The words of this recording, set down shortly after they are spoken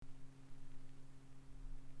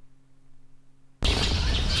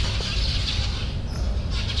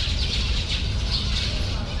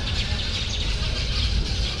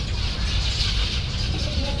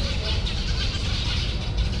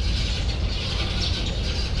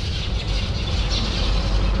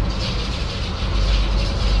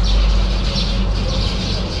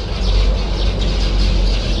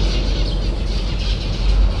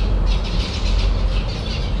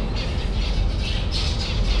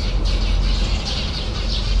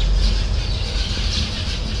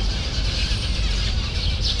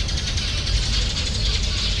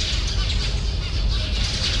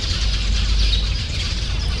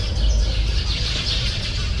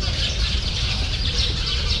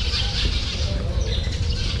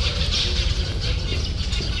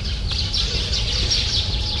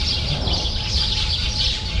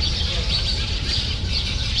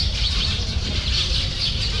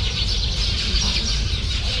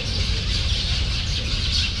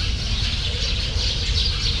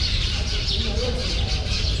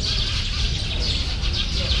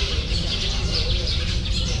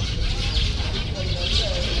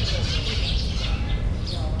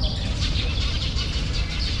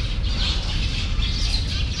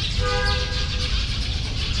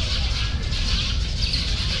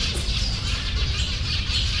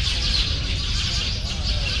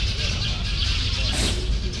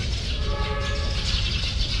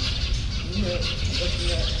因为很多企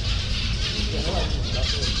业国外主要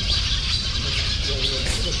是有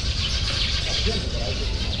这个条件的来进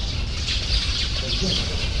行稳定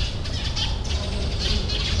的。